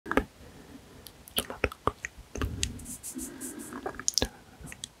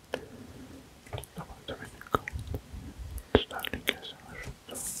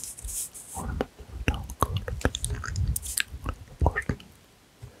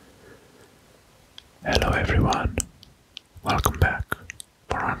Hello everyone, welcome back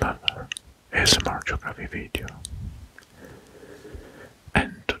for another ASMR geography video.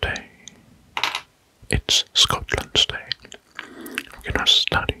 And today it's Scotland's Day. We're gonna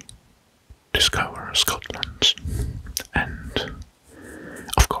study, discover Scotland, and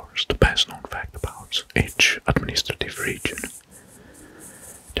of course the best known fact about each administrative region.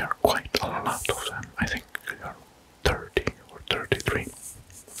 There are quite a lot of them. I think there are 30 or 33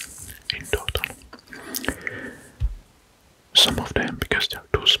 in total. Some of them, because they're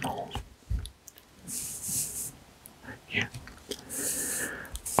too small,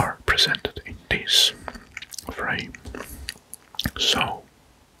 are presented in this frame. So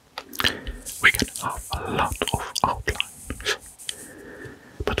we can have a lot of outlines.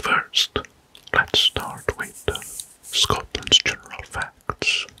 But first, let's start with Scotland's general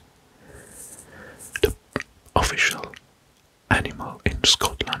facts. The official animal in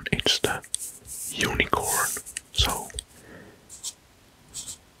Scotland is the unicorn. So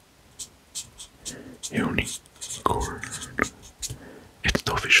unicorn, it's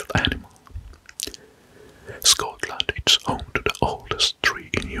the official animal. Scotland is home to the oldest tree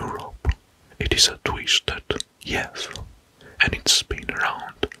in Europe. It is a twisted yew, and it's been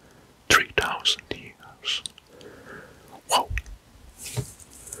around 3,000 years. Wow!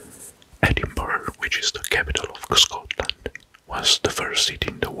 Edinburgh, which is the capital of Scotland, was the first city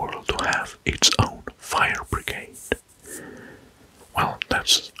in the world to have its own fire brigade. Well,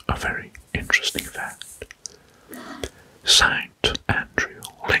 that's a very interesting fact. St. Andrew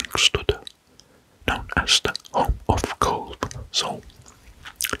links to the known as the home of golf. So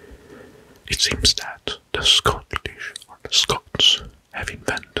it seems that the Scottish or the Scots have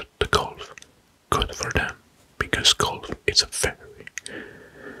invented the golf. Good for them, because golf is a very,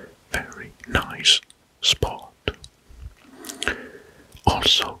 very nice sport.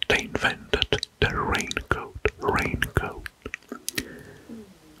 Also, they invented the raincoat.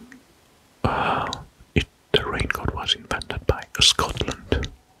 The raincoat was invented by a Scotland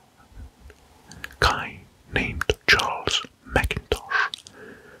guy named Charles Mackintosh,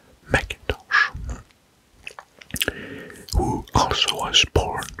 who also was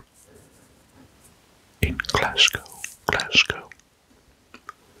born in Glasgow.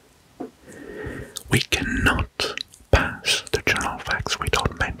 We cannot pass the general facts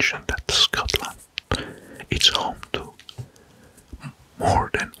without mentioning that Scotland is home to more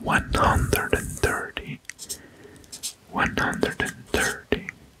than 130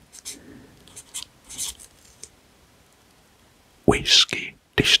 whiskey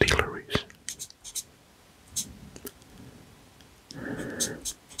distilleries.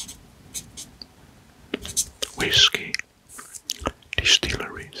 Whiskey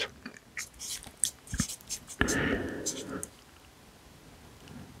distilleries.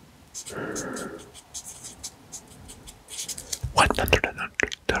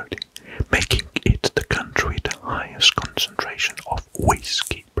 130, making it the country with the highest concentration of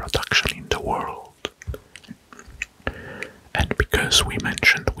whiskey production in the world. And because we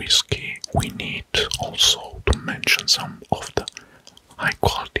mentioned whiskey, we need also to mention some of the high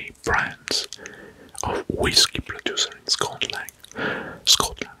quality brands of whiskey producer in Scotland,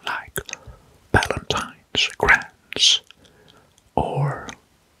 like Ballantine's, Grant's, or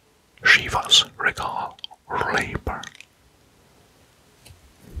Chivas Regal or Labour.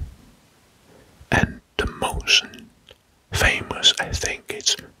 And the most famous, I think,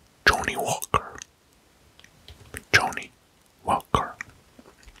 it's Johnny Walker.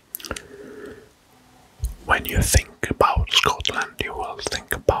 When you think about Scotland, you will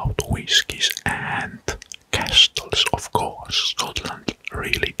think about whiskies and castles, of course. Scotland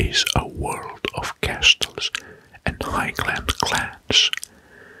really is a world of castles and Highland clans.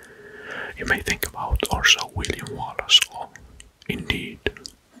 You may think about also William Wallace, indeed.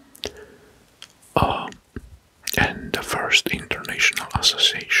 And the first international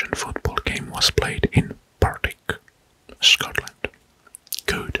association football game was played in Partick, Scotland.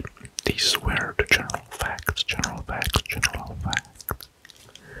 Good. These were the general facts.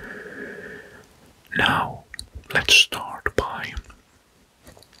 Now, let's start by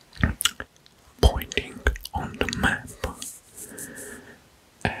pointing on the map.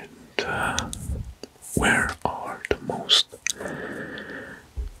 And where are the most,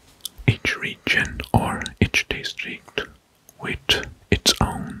 each region or each district with its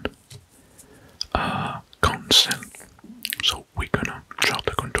own council. So we're gonna draw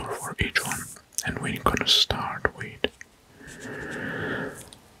the contour for each one, and we're gonna start with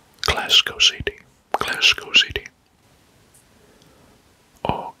Glasgow City.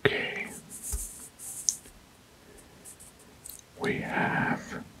 Okay. We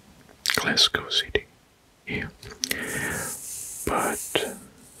have Glasgow City. here. But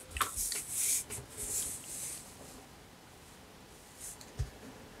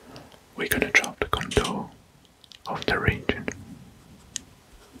we're gonna drop the contour of the region.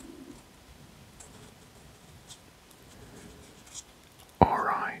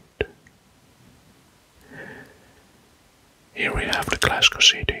 Alright. Here we have the Glasgow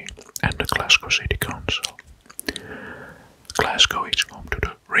City and the Glasgow City Council. Glasgow is home to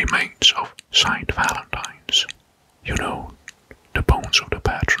the remains of Saint Valentine's. You know, the bones of the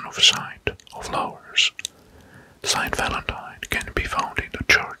patron of Saint of Flowers. Saint Valentine can be found in the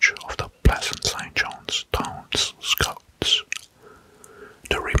church of the Pleasant St. John's Town's Scots.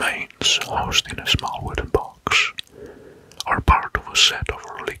 The remains, housed in a small wooden box, are part of a set of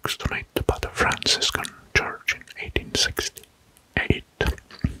relics donated by the Franciscan Church in 1868.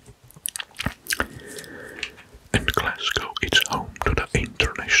 And Glasgow is home to the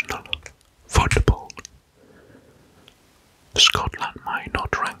international football. Scotland might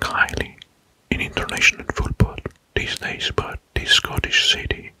not rank highly in international football these days, but this Scottish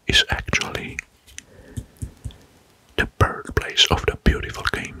city is actually the birthplace of the beautiful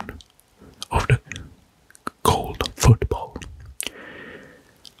game of the called football.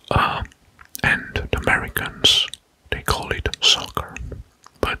 And the Americans, they call it soccer,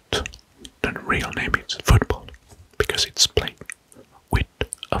 but the real name is football because it's played with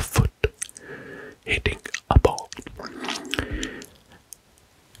a foot hitting a ball.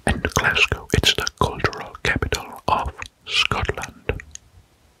 And Glasgow, it's the cultural capital of Scotland.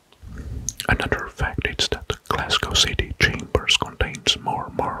 Another fact is that the Glasgow City Chambers contains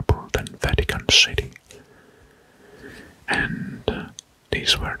more marble than Vatican City. And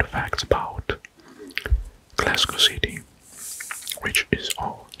these were the facts about Glasgow City, which is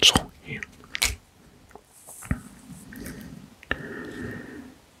also here.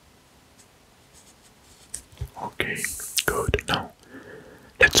 Okay, good. Now,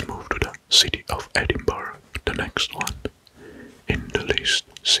 let's move to the city of Edinburgh, the next one in the list,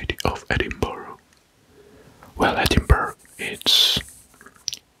 city of Edinburgh. Well, Edinburgh, it's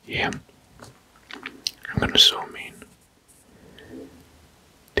here. I'm gonna zoom in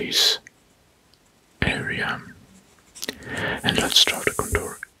this area and let's draw the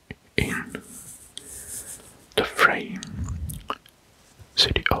contour in the frame.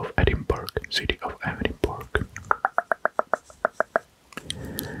 City of Edinburgh, city of Edinburgh.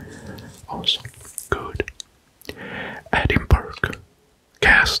 Also, good. Edinburgh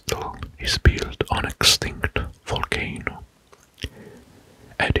Castle is built on extinct volcano.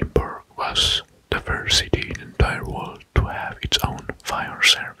 Edinburgh was the first city in the entire world to have its own fire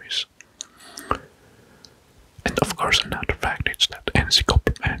service. And of course another fact is that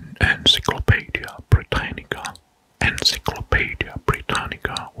Encyclopedia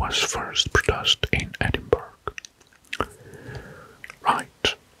Britannica was first produced in Edinburgh.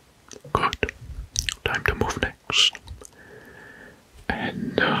 Right, good. Time to move next.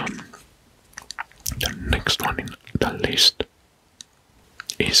 And the next one in the list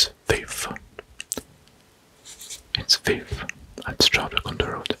is Fife. It's Fife. Let's draw the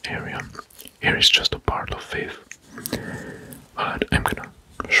contour of the area. Here is just a part of Fife, but I'm gonna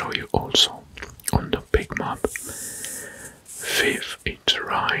show you also on the big map. Fife, it's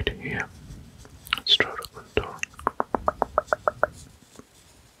right here. Let's draw the contour.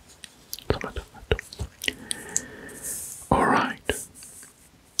 Alright.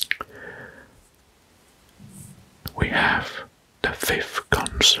 We have the Fife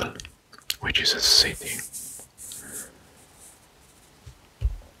Council, which is a city.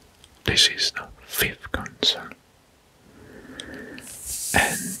 This is the Fife Council.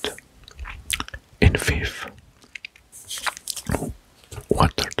 And in Fife,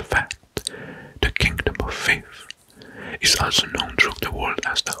 what are the facts? The Kingdom of Fife is also known throughout the world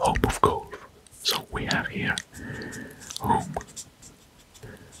as the home of golf. So we have here home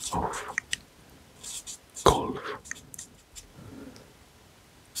of golf.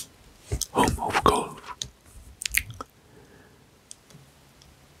 Home of golf.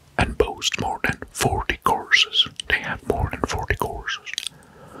 And boast more than 40 courses. They have more than 40 courses.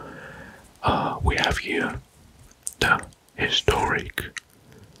 We have here the historic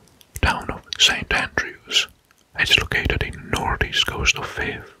town of St. Andrews. It's located in northeast coast of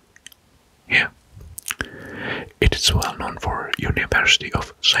Fife. Yeah. It is well known for University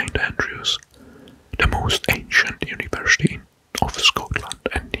of St. Andrews, the most ancient university of Scotland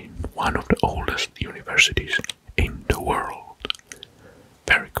and in one of the oldest universities in the world.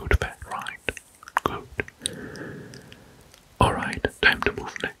 Very good fact, right? Good. Alright, time to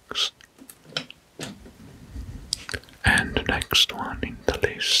move next. And the next one in the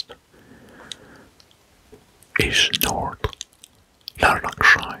list is North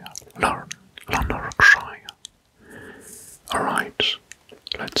Lanarkshire. Lanarkshire. Alright,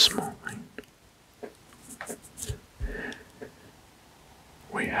 let's move in.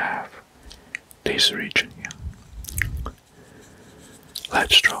 We have this region here.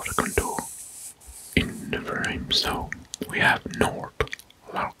 Let's draw the contour in the frame. So we have North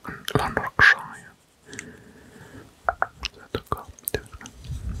Lanarkshire.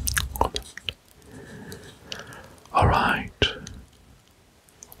 Alright,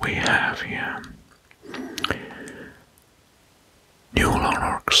 we have here New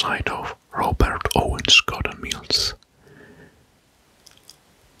Lanark site of Robert Owen's cotton mills.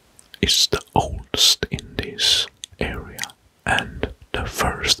 It's the oldest in this area, and the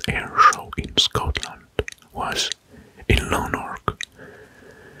first air show in Scotland was in Lanark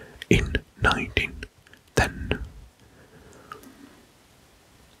in 1910.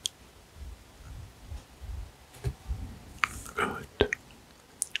 Good.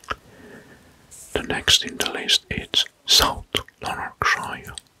 The next in the list is South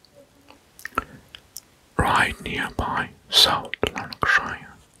Lanarkshire. Right nearby South Lanarkshire.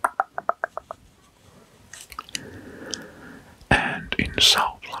 And in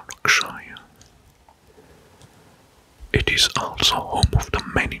South Lanarkshire, it is also home of the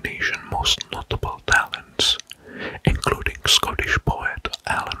many nation's most notable talents, including Scottish poet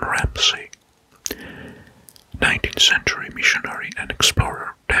Alan Ramsay, 19th century missionary and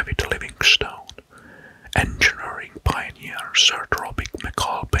explorer David Livingstone, engineering pioneer Sir Robert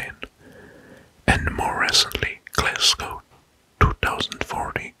McAlpin, and more recently Glasgow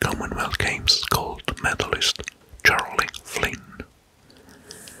 2040 Commonwealth Games gold medalist Charlie Flynn.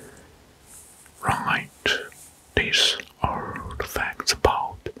 Right, these are the facts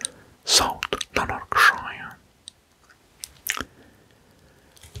about South Lanarkshire.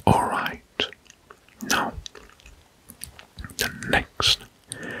 Alright, now the next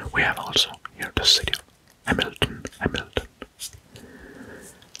we have also here the city of Hamilton.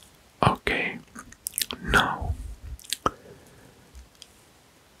 Okay, now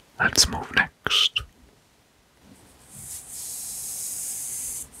let's move next.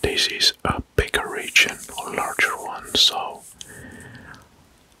 This is a bigger region or larger one, so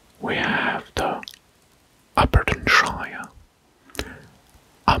we have the Aberdeenshire.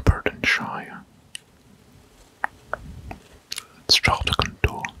 Let's draw the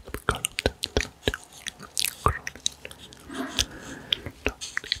contour.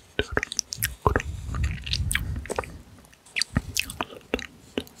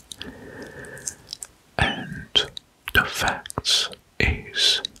 And the facts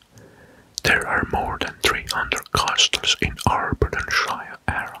is there are more than 300 castles in Aberdeenshire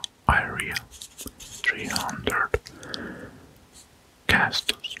area. 300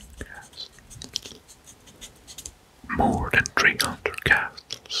 castles. More than 300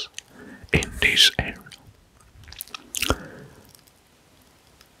 castles in this area.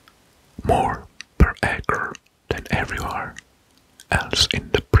 More per acre than everywhere else in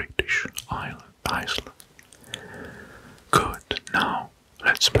the British Island. Good, now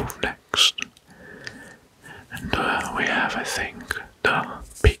let's move next. And we have, I think, the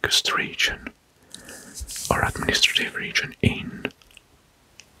biggest region or administrative region in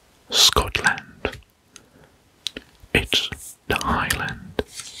Scotland. It's the Highland.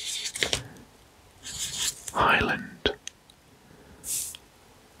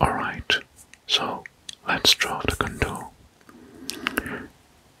 Alright, so let's draw the contour.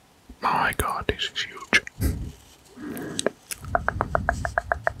 My god, this is huge.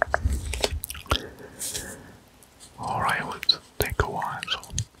 Alright, it will take a while, so.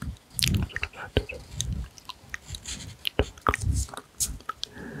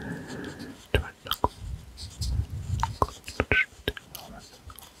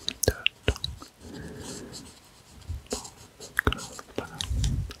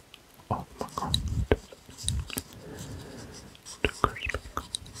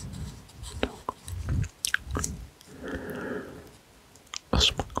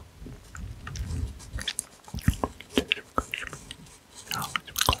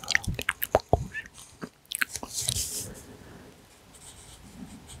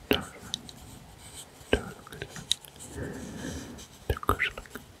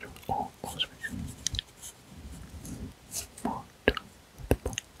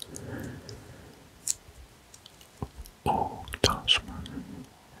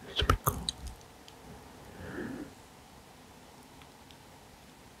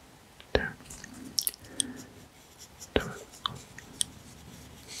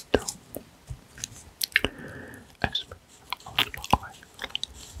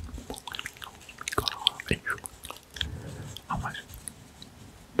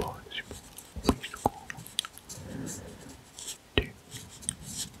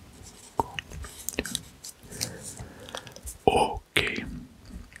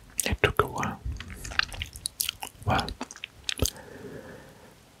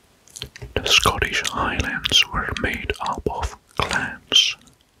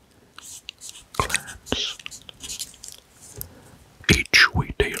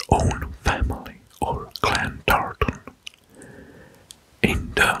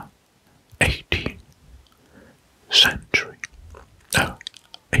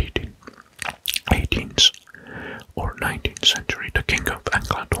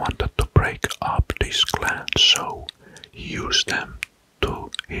 use them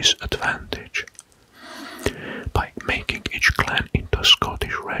to his advantage by making each clan into a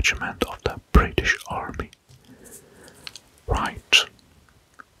Scottish regiment of the British Army. Right.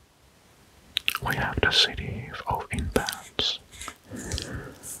 We have the city of Infants.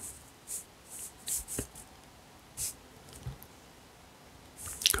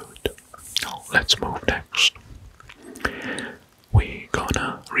 Good. Now let's move next. We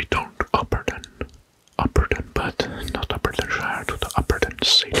gonna return to Aberdeen, but not Aberdeenshire, to the Aberdeen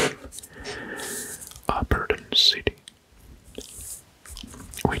City. Aberdeen City,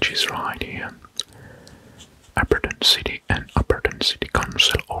 which is right here. Aberdeen City and Aberdeen City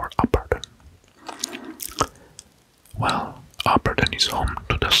Council, or Aberdeen. Well, Aberdeen is home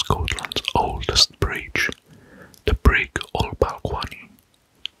to the Scotland's oldest bridge, the Brig Old Balquhany,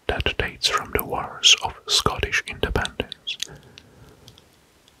 that dates from the wars of Scottish independence.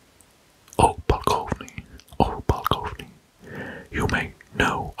 Old Balquhany. You may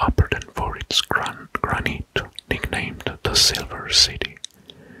know Aberdeen for its granite, nicknamed the Silver City,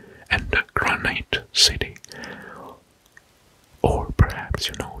 and the Granite City. Or perhaps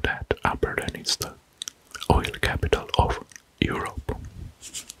you know that Aberdeen is the oil capital of Europe.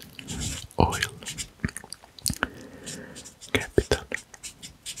 Oil capital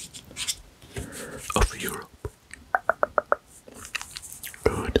of Europe.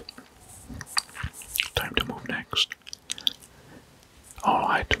 Good. Time to move next.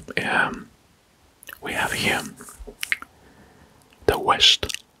 Alright, we have here the West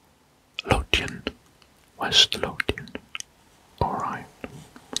Lothian. Alright,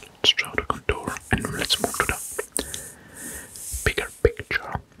 let's draw the contour and let's move to the bigger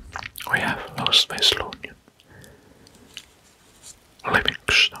picture. We have West Lothian.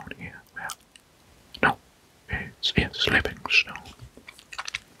 Livingstone here. It's Livingstone.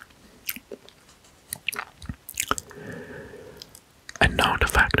 And now the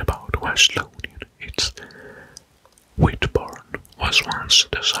fact about West Lothian. It's Whitburn was once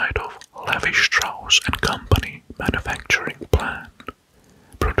the site of Levi Strauss and Company manufacturing plant,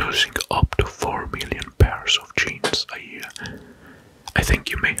 producing up to 4 million pairs of jeans a year. I think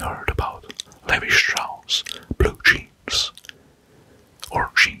you may heard about Levi Strauss blue jeans.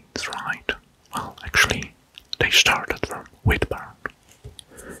 Or jeans, right? Well, actually, they started from Whitburn.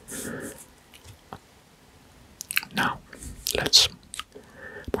 Now, let's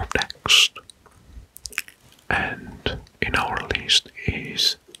move next. And in our list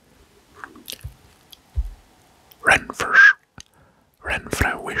is Renfrewshire,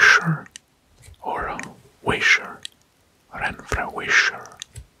 or Wisher. Renfrewshire.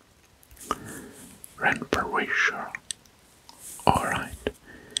 Alright.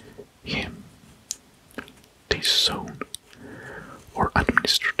 Him. This zone, or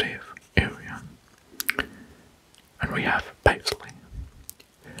administrative area. And we have Paisley.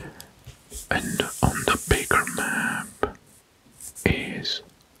 And on the bigger map is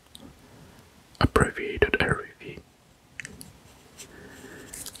abbreviated RVV.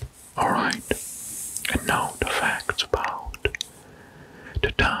 Alright, and now the facts about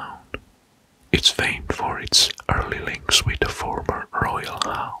the town. It's famed for its early links with the former royal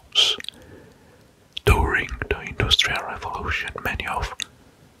house. During the Industrial Revolution, many of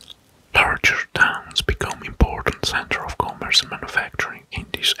larger towns become important centers of commerce and manufacturing in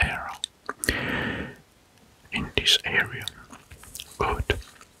this era. Good.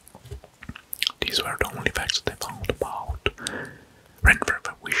 These were the only facts they found about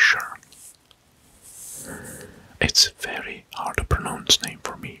Renfrewshire. It's a very hard to pronounce name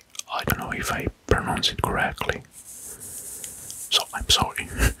for me. I don't know if I pronounce it correctly, so I'm sorry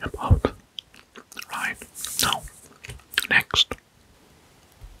about. Right, now, next.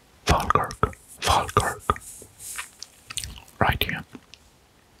 Falkirk. Right here.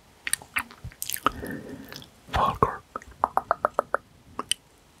 Falkirk.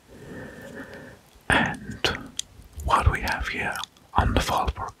 And what we have here on the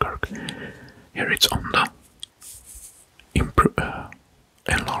Falkirk, here it's on the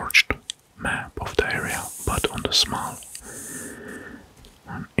enlarged map of the area, but on the small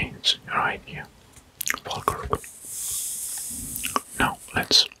one it's right here. Falkirk. Now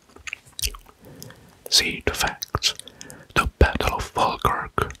let's see the facts. The Battle of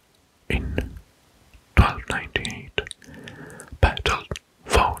Falkirk in 1298. Battle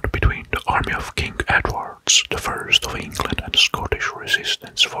fought between the army of King Edward I of England and Scottish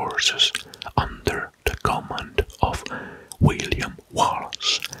resistance forces under the command of William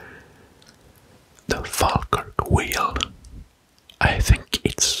Wallace. The Falkirk Wheel. I think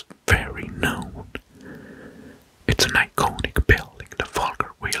it's very known. It's an iconic building. The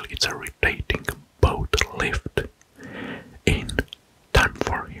Falkirk Wheel is a rotating boat lift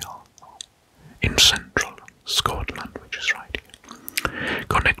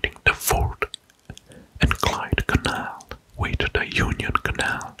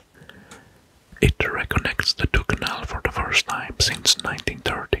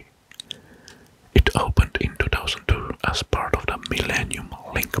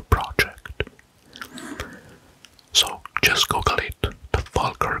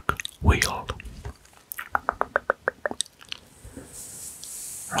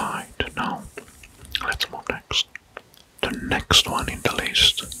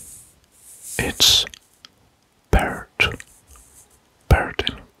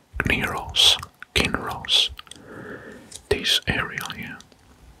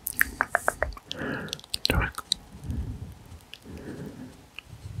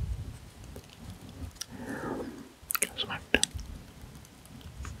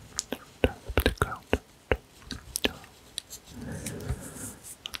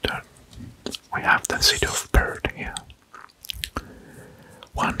city of Perth here.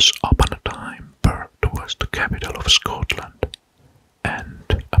 Once upon a time, Perth was the capital of Scotland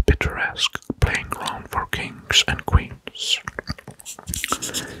and a picturesque playing ground for kings and queens.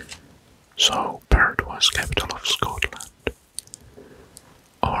 So, Perth was capital of Scotland.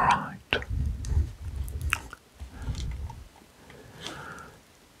 Alright.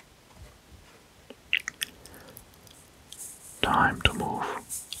 Time to move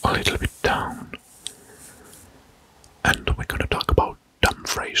a little bit down. And we're gonna talk about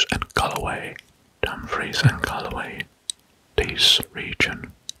Dumfries and Galloway. Dumfries and Galloway. This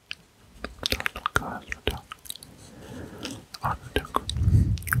region.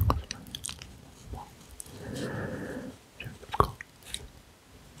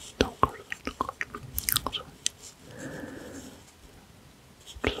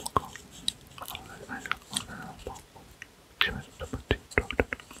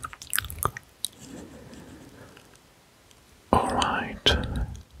 Alright.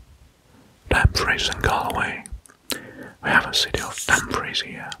 Dumfries and Galloway. We have a city of Dumfries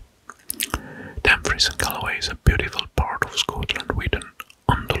here. Dumfries and Galloway is a beautiful part of Scotland with an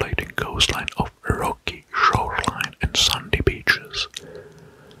undulating coastline of rocky shoreline and sandy beaches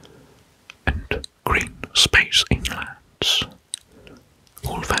and green space inlands.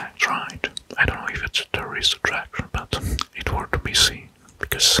 Cool fact, right? I don't know if it's a tourist attraction, but it worth to be seen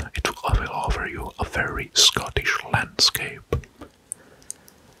because it will offer you a very Scottish landscape.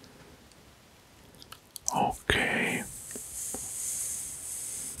 Okay.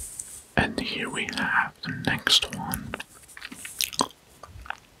 And here we have the next one.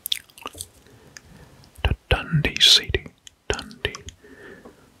 The Dundee City. Dundee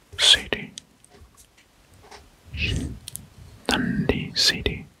City. Dundee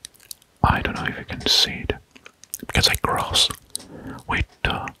City. I don't know if you can see it because I cross with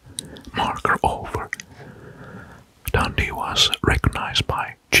the marker over. Dundee was recognized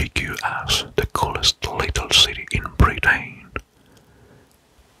by GQ as the coolest little city in Britain.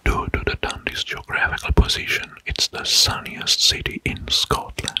 Due to the Dundee's geographical position, it's the sunniest city in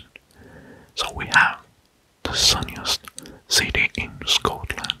Scotland. So we have the sunniest city in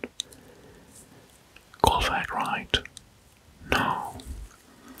Scotland. Cool fact, right? No.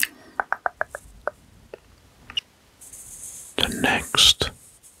 The next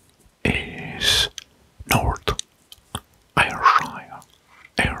is North Ayrshire,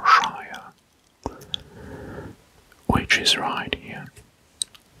 which is right here.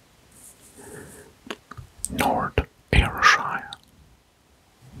 North Ayrshire.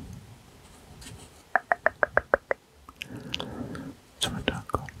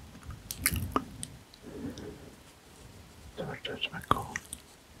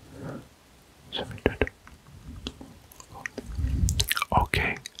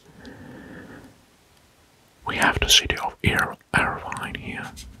 Okay. We have the city of Irvine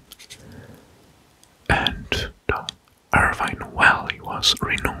here. And the Irvine Valley was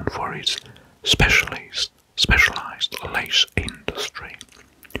renowned for its specialized lace industry.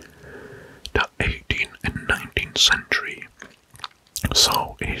 The 18th and 19th century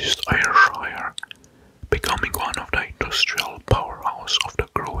saw East Ayrshire becoming one of the industrial powerhouse of the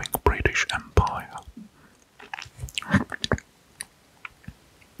growing British Empire.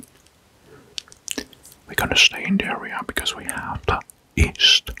 We're gonna stay in the area because we have the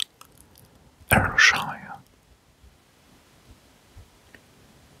East Ayrshire.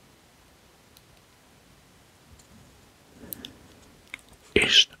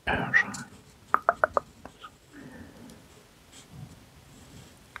 East Ayrshire.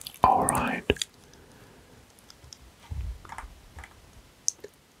 Alright.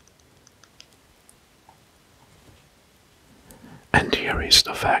 And here is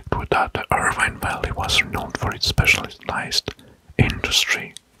the fact that the Irvine Valley was renowned for its specialized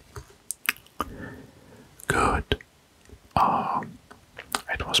industry. Good.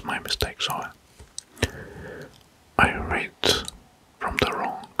 It was my mistake, so I read from the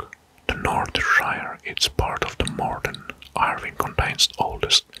wrong. The Northshire, it's part of the modern Irvine, contains the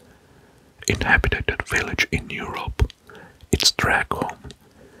oldest inhabited village in Europe. It's Dragholm.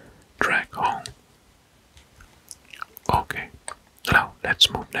 Okay, now let's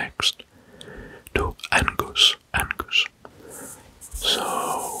move next to Angus.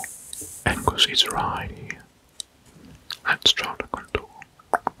 So, Angus is right here. Let's draw the contour.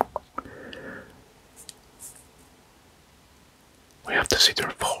 We have the city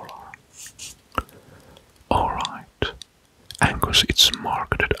of Fowler. Alright. Angus is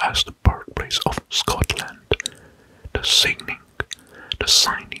marketed as the birthplace of Scotland. The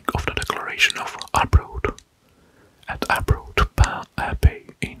signing of the Declaration of Aberfoyle at Aberfoyle Abbey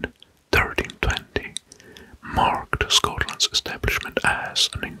in 1320 as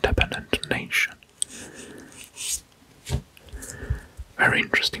an independent nation. Very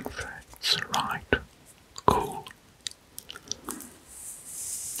interesting facts, right? Cool.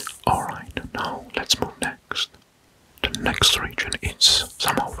 Alright, now let's move next. The next region is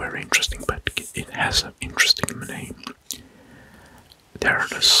somehow very interesting, but it has an interesting name. They're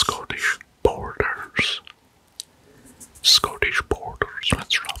the Scottish borders. Scottish borders. Let's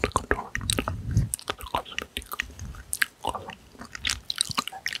draw the contour.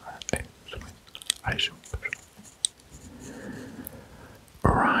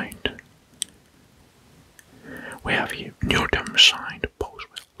 Right. We have here Newton-side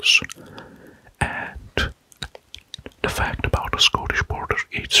Boswells, and the fact about the Scottish border,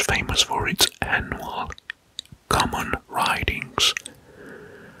 it's famous for its annual common ridings,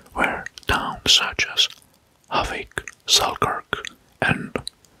 where towns such as Hawick, Selkirk, and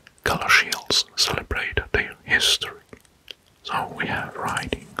Galashiels celebrate their history. So we have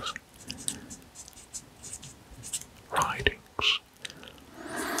ridings.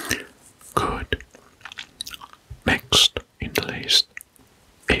 Good. Next in the list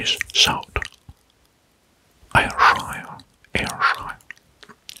is South Ayrshire.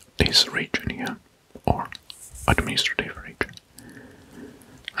 This region here, or administrative region.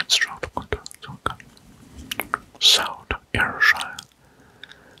 Let's draw the contour. South Ayrshire.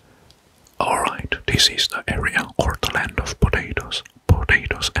 Alright, this is the area or the land of potatoes.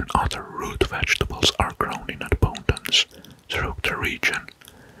 Potatoes and other root vegetables are grown in abundance through the region.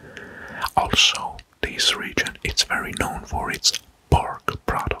 Also, this region is very known for its pork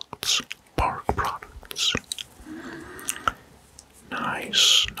products.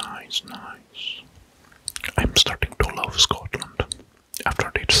 Nice. I'm starting to love Scotland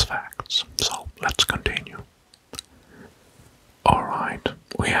after these facts, so let's continue. Alright,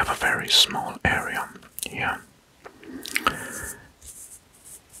 we have a very small area here.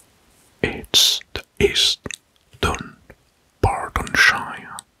 It's the East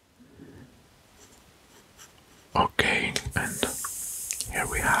Dunbartonshire. Okay, and here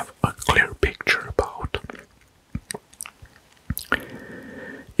we have a clear picture about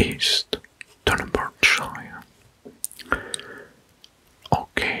East Dunbartonshire.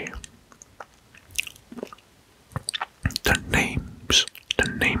 Okay. The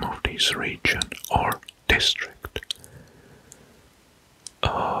name of this region or district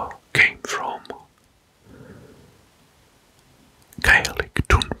came from Gaelic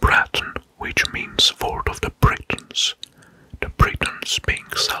Dunbraton, which means Fort of the Britons. The Britons being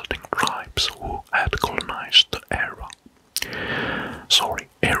Celtic tribes who had colonized the area.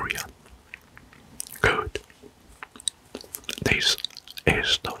 Good. This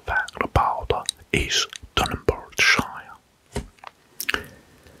is the fact about East Dunbartonshire.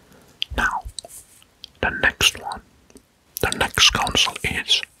 Now, the next one. The next council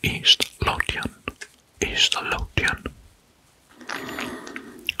is East Lothian.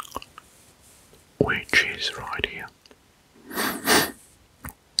 Which is right here.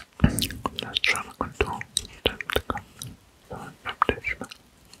 Let's try to control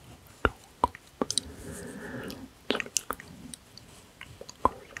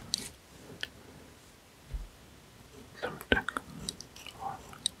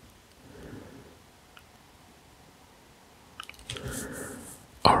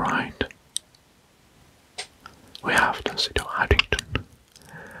Alright. We have the city of Haddington.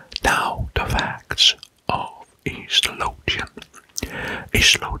 Now the facts of East Lothian.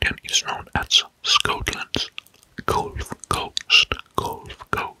 East Lothian is known as Scotland's Gulf Coast.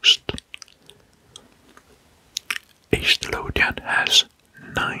 East Lothian has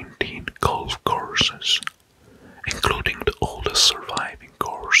 19 golf courses, including the oldest surviving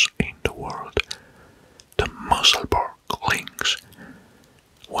course in the world, the Musselburgh Links.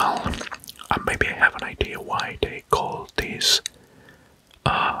 Well, maybe I have an idea why they call this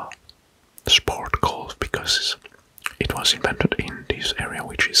sport golf, because it was invented in this area,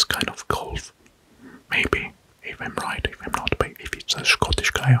 which is kind of golf. Maybe, if I'm right, if I'm not, if it's a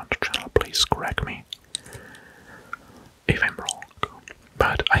Scottish guy on the channel, please correct me if I'm wrong.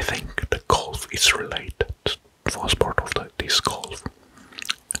 But I think the golf is related, was part of this golf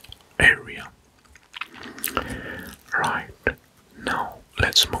area. Right, now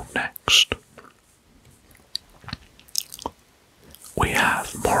let's move next. We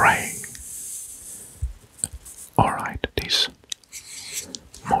have Moray. Alright, this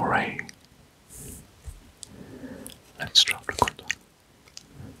Moray. Let's drop the contour.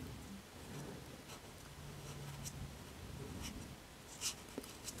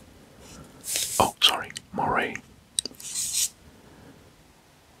 Oh, sorry, Moray.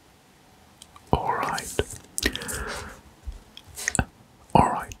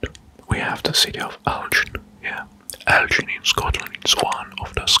 one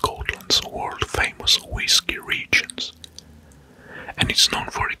of the Scotland's world-famous whisky regions, and it's known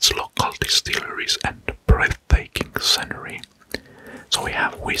for its local distilleries and breathtaking scenery. So we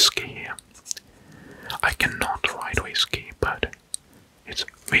have whiskey here. I cannot write whiskey, but it's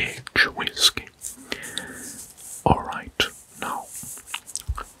VH whiskey. Alright, now,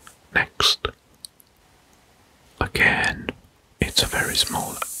 next. Again, it's a very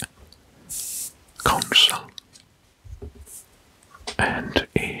small council, and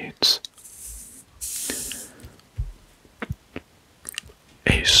it's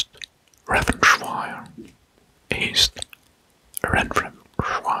East Renfrewshire. East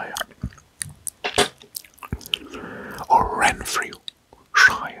Renfrewshire. Or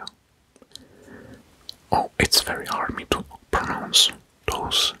Renfrewshire. Oh, it's very hard me to pronounce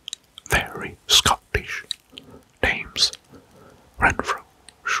those very Scottish names.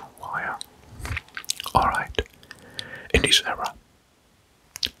 Renfrewshire. Alright. In this era,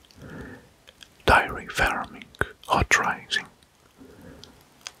 dairy farming, hot rising,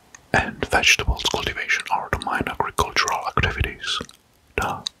 and vegetables cultivation are the main agricultural activities.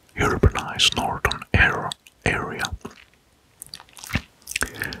 The urbanized northern area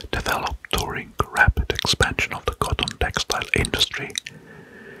developed during rapid expansion of the cotton textile industry.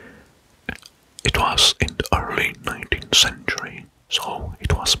 It was in the early 19th century, so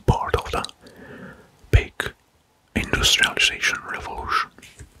it was part of the big industrialization revolution.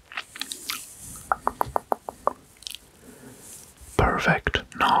 Perfect.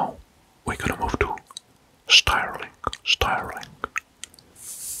 Now we're gonna move to Stirling. Stirling.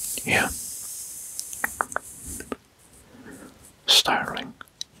 Yeah. Stirling.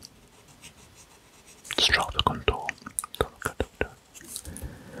 Let's draw the contour.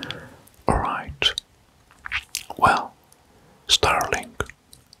 Alright. Well, Stirling.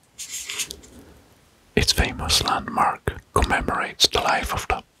 Its famous landmark commemorates the life of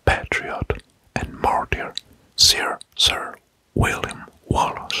the patriot and martyr Sir William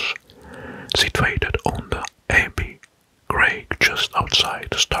Wallace, situated on the Abbey Craig just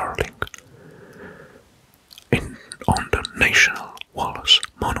outside Stirling, on the National Wallace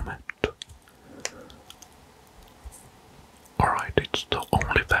Monument. Alright, it's the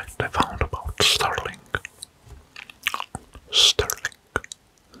only fact I found about Stirling. Stirling.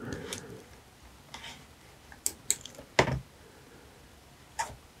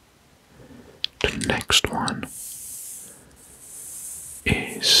 The next one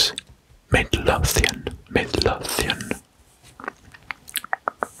is Midlothian. Midlothian.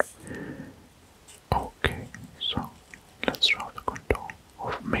 Okay, so let's draw the contour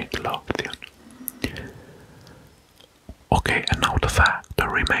of Midlothian. Okay, and now the fact: the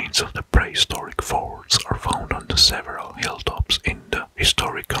remains of the prehistoric forts are found on the several hilltops in the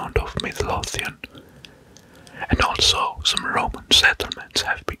historic count of Midlothian. And also some Roman settlements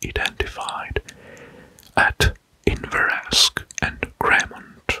have been identified at Inverask and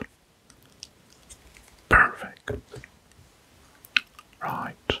Gremont. Perfect.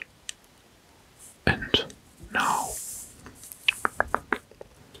 Right. And now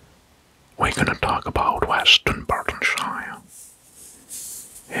we're gonna talk about Western Aberdeenshire.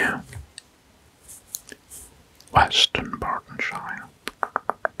 Yeah. Western Aberdeenshire.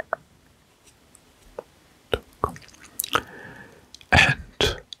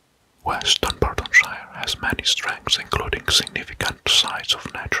 And Western Aberdeenshire has many strengths, including significant sites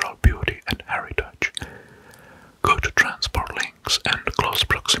of natural beauty and heritage, good transport links, and close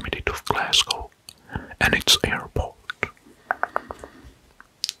proximity to Glasgow and its airport.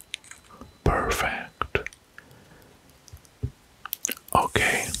 Perfect.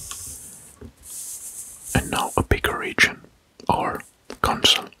 Okay. And now a bigger region, or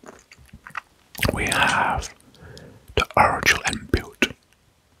council. We have the Argyll and Bute.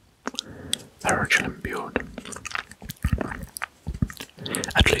 Argyll and Bute.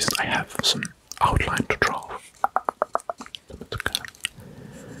 At least I have some outline to draw.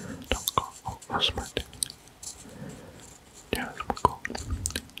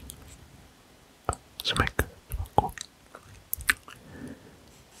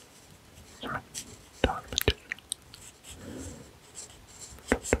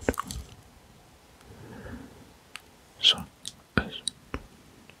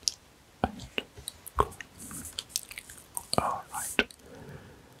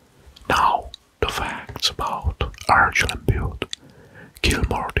 Argyll and Bute.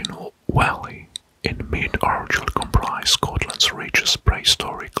 Kilmorton Valley in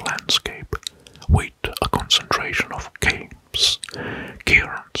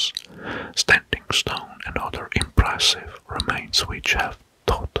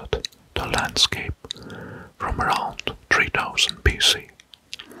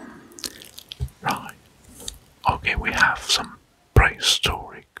Okay, we have some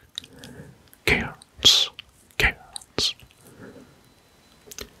prehistoric cairns.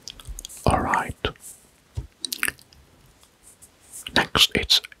 Alright. Next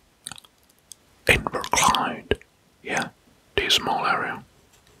it's Edinburgh. Yeah, this small area.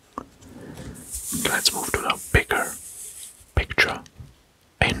 Let's move to the bigger picture.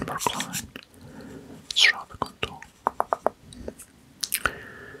 Edinburgh. Let's try the contour.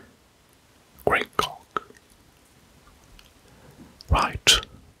 Great cock. Right.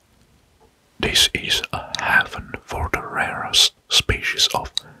 This is a haven for the rarest species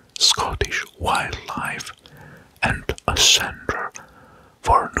of Scottish wildlife and a centre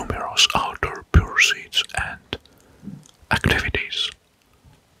for numerous outdoor pursuits and activities.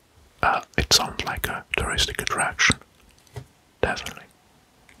 It sounds like a touristic attraction. Definitely.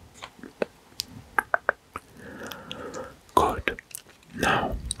 Good.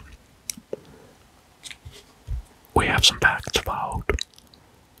 Now, we have some facts about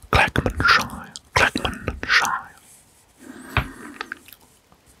Clackmanshire.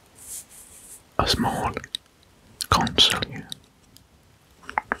 A small council here.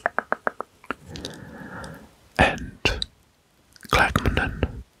 And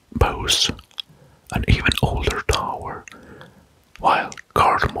Clackman boasts an even older tower, while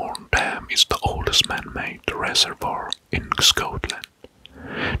Cardamore Dam is the oldest man-made reservoir in Scotland.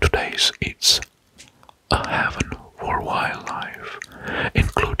 Today it's a haven for wildlife,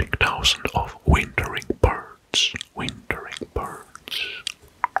 including thousands of wintering birds.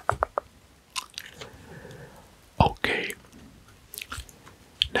 Okay,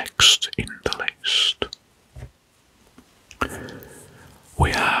 next in the list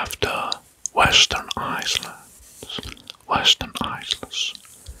we have the Western Islands,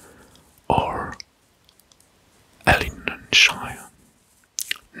 or Lanarkshire.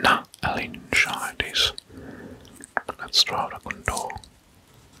 Lanarkshire this. Let's draw the contour.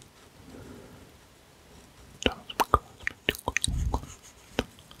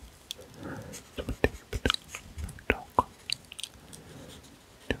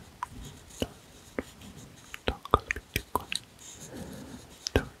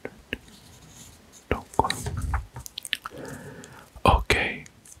 Okay,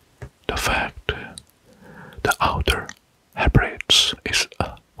 the fact the outer Hebrides is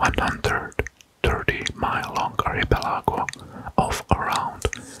a 130-mile long archipelago of around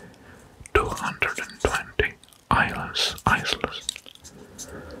 220 islands.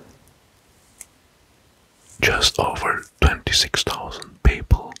 Just over 26,000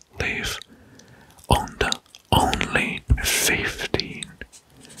 people live on the only 15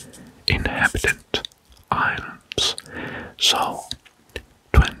 inhabited islands. So,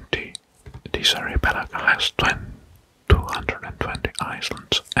 this archipelago has 220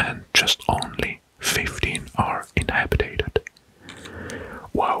 islands and just only 15 are inhabited.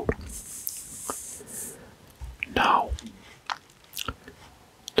 Wow. Now,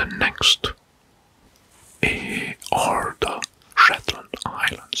 the next are the Shetland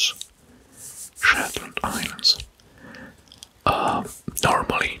Islands.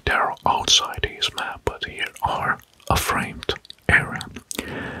 Normally they're outside this map, but here are a framed area.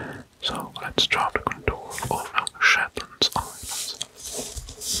 So let's draw the contour of the Shetland Islands.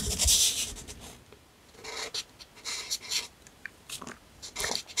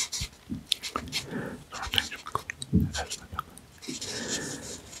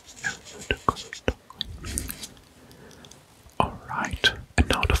 Alright, and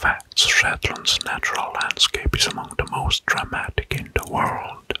now the facts. Shetland's natural landscape is among the most dramatic in the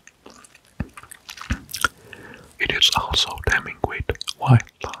world. It is also teeming with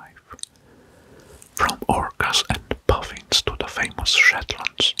wildlife, from orcas and puffins to the famous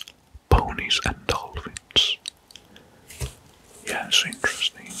Shetlands, ponies and dolphins. Yes,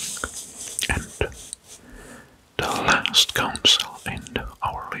 interesting. And the last council in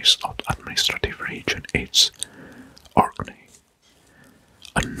our list of administrative region is Orkney.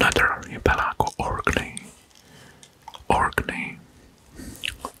 Another archipelago, Orkney.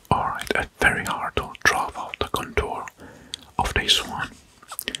 Alright, very hard to draw out the contour of this one.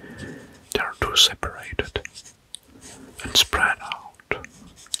 They are too separated and spread out.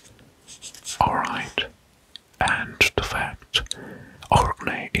 Alright, and the fact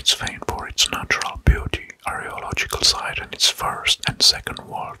Orkney is famed for its natural beauty, archaeological site and its First and Second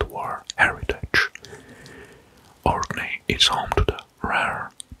World War heritage. Orkney is home to the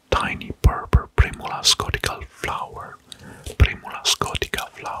rare, tiny purple Primula scotica flower.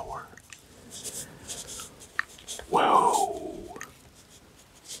 Whoa!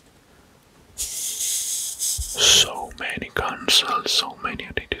 So many councils, so many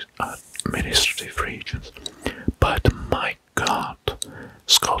administrative regions. God,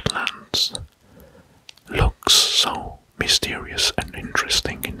 Scotland looks so mysterious and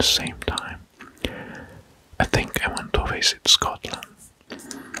interesting in the same time. I think I want to visit Scotland,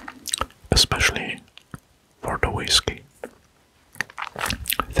 especially for the whiskey.